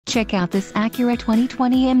Check out this Acura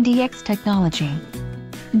 2020 MDX technology.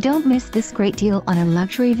 Don't miss this great deal on a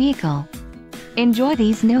luxury vehicle. Enjoy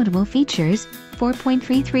these notable features: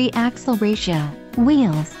 4.33 axle ratio,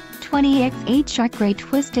 wheels, 20x8 shark gray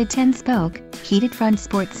twisted 10-spoke, heated front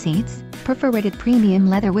sport seats, perforated premium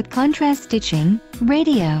leather with contrast stitching,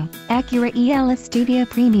 radio, Acura ELS Studio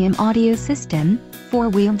Premium Audio System,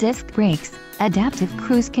 4-wheel disc brakes, adaptive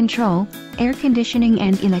cruise control, air conditioning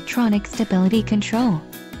and electronic stability control.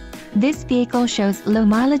 This vehicle shows low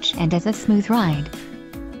mileage and has a smooth ride.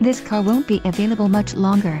 This car won't be available much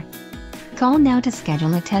longer. Call now to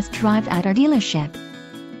schedule a test drive at our dealership.